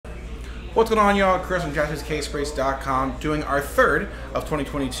What's going on, y'all? Chris from JaspysCaseBreaks.com doing our third of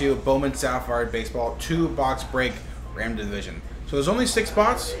 2022 Bowman Sapphire Baseball 2-box break random division. So there's only 6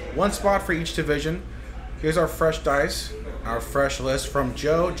 spots, 1 spot for each division. Here's our fresh dice, our fresh list from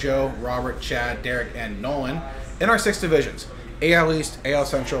Joe, Robert, Chad, Derek, and Nolan in our 6 divisions: AL East, AL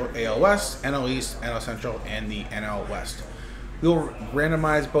Central, AL West, NL East, NL Central, and the NL West. We'll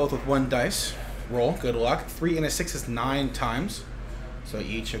randomize both with 1 dice roll. Good luck. 3 and a 6 is 9 times. So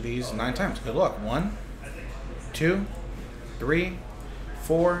each of these 9 times. Good luck. 1, 2, 3,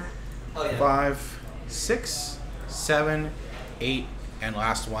 4, 5, 6, 7, 8, and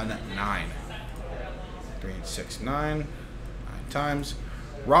last one 9. 3, 6, 9. 9 times.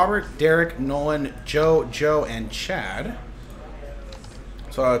 Robert, Derek, Nolan, Joe, and Chad.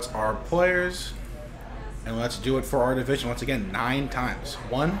 So that's our players. And let's do it for our division once again 9 times.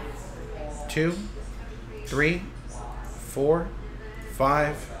 1, 2, 3, 4,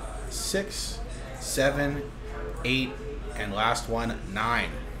 5, 6, 7, 8, and last one 9.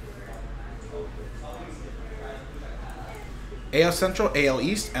 AL Central, AL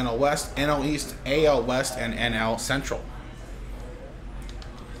East, NL West, NL East, AL West, and NL Central.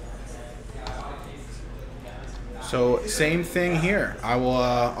 So same thing here.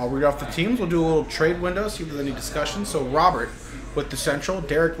 I'll read off the teams. We'll do a little trade window, see if there's any discussion. So Robert with the Central,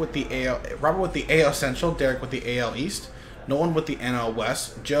 Derek with the AL Central, Derek with the AL East, Nolan with the NL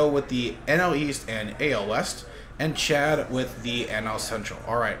West, Joe with the NL East and AL West, and Chad with the NL Central.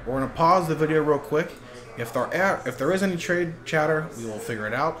 All right, we're gonna pause the video real quick. If there is any trade chatter, we will figure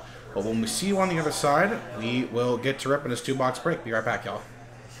it out. But when we see you on the other side, we will get to ripping this 2-box break. Be right back, y'all.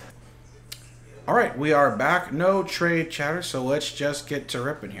 All right, we are back. No trade chatter, so let's just get to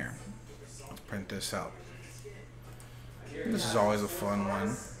ripping here. Let's print this out. This is always a fun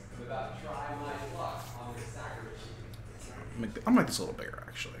one. I'll make this a little bigger,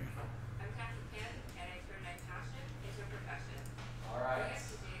 actually.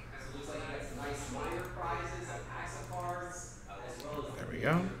 There we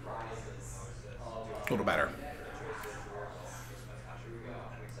go. A little better.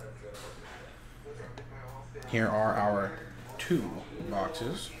 Here are our 2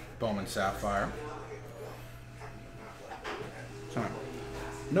 boxes, Bowman Sapphire.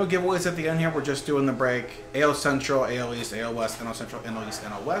 No giveaways at the end here. We're just doing the break. AL Central, AL East, AL West, NL Central, NL East,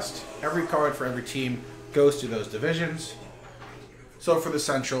 NL West. Every card for every team goes to those divisions. So for the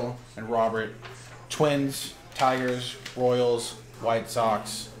Central and Robert, Twins, Tigers, Royals, White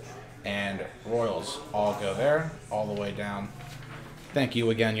Sox, and Royals all go there, all the way down. Thank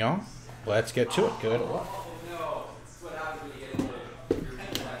you again, y'all. Let's get to it. Good luck.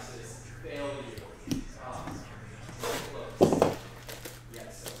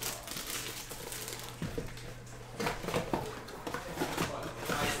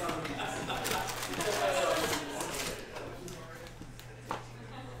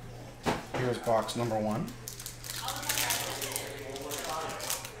 Here's box number 1.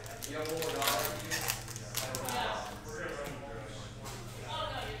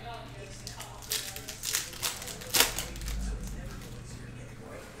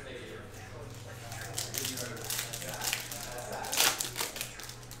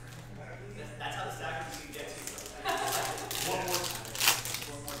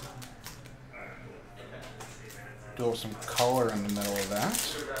 Do some color in the middle of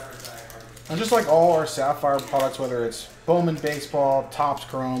that. And just like all our Sapphire products, whether it's Bowman Baseball, Topps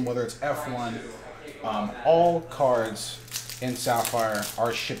Chrome, whether it's F1, all cards in Sapphire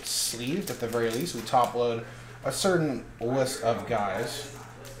are shipped sleeved at the very least. We top load a certain list of guys.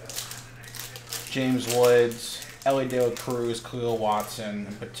 James Woods, Ellie De La Cruz, Khalil Watson,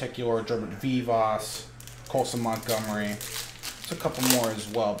 in particular, Jordan Vivas, Colson Montgomery. There's a couple more as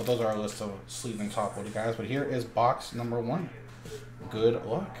well, but those are our list of sleeved and top loaded guys. But here is box number 1. Good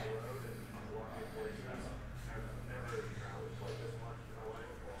luck.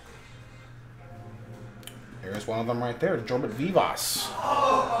 There's one of them right there, Jordan Vivas.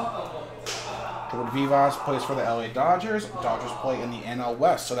 Jordan Vivas plays for the LA Dodgers. Dodgers play in the NL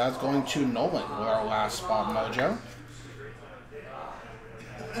West, so that's going to Nolan with our last spot mojo.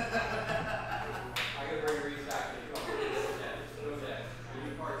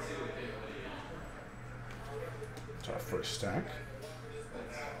 It's our first stack.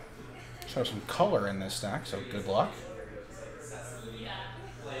 Let's have some color in this stack, so good luck.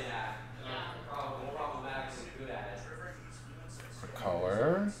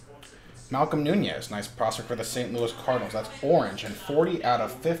 Color. Malcolm Nunez, nice prospect for the St. Louis Cardinals. That's orange and 40 out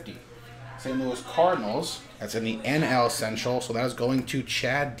of 50. St. Louis Cardinals, that's in the NL Central, so that is going to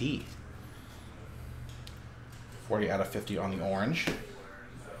Chad D. 40 out of 50 on the orange.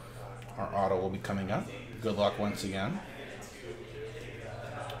 Our auto will be coming up. Good luck once again.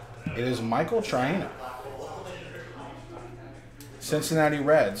 It is Michael Traina. Cincinnati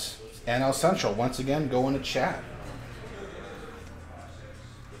Reds, NL Central, once again going to chat.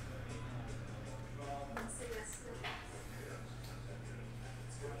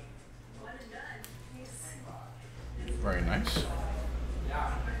 Very nice.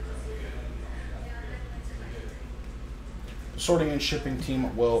 Sorting and shipping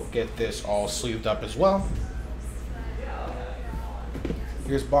team will get this all sleeved up as well.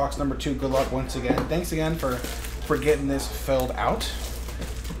 Here's box number 2. Good luck once again. Thanks again for getting this filled out.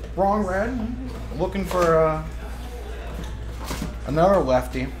 Wrong red. Looking for another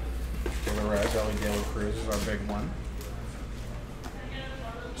lefty for the Reds. Ellie De La Cruz is our big one.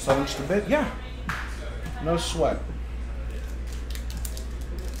 7-inch the bit. Yeah. No sweat.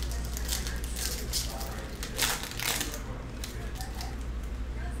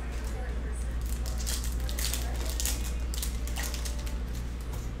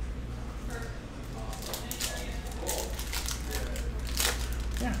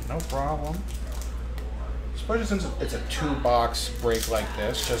 Yeah, no problem. Especially since it's a 2-box break like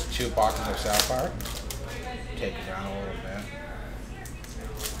this, just 2 boxes of Sapphire. Take it down a little bit.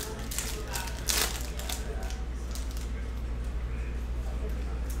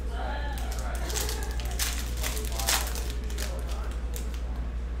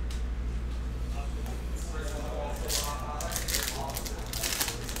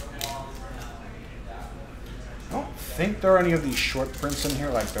 I don't think there are any of these short prints in here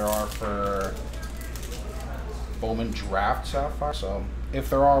like there are for Bowman Draft Sapphire. So if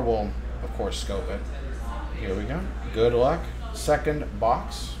there are, we'll of course scope it. Here we go. Good luck. Second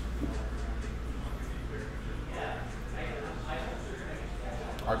box.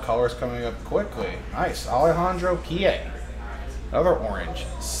 Our colors coming up quickly. Nice. Alejandro P.A. Another orange.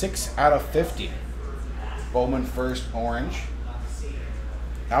 6 out of 50. Bowman first orange.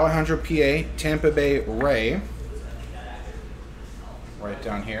 Alejandro P.A. Tampa Bay Ray. Right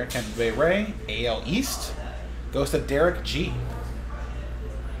down here. Tampa Bay Ray. AL East. Goes to Derek G.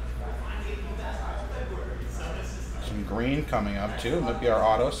 Some green coming up too. Might be our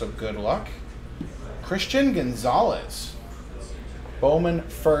auto, so good luck. Christian Gonzalez. Bowman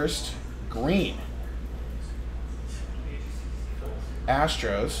first. Green.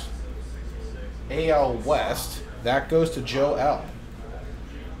 Astros. AL West. That goes to Joe L.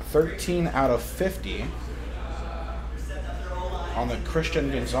 13 out of 50 on the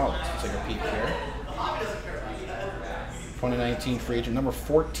Christian Gonzalez. Let's take a peek here. 2019 free agent, number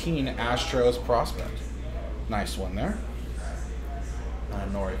 14 Astros prospect. Nice one there.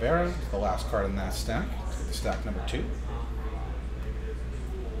 Nori Vera, the last card in that stack. Let's get the stack number 2.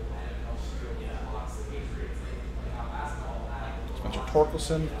 Spencer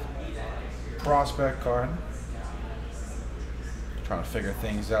Torkelson, prospect card. Trying to figure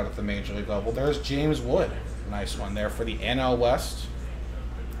things out at the major league level. There's James Wood. Nice one there for the NL West.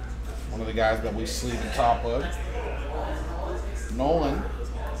 One of the guys that we sleeve and top load. Nolan.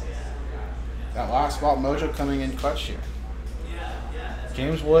 That last spot mojo coming in clutch here.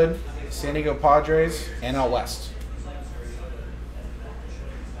 James Wood, San Diego Padres, NL West.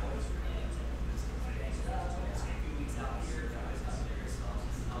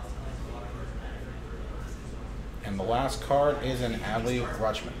 And the last card is an Adley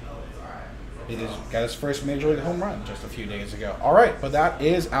Rutschman. He got his first Major League home run just a few days ago. All right, but that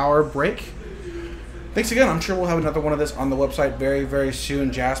is our break. Thanks again. I'm sure we'll have another one of this on the website very, very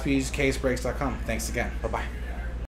soon. JaspysCaseBreaks.com. Thanks again. Bye-bye.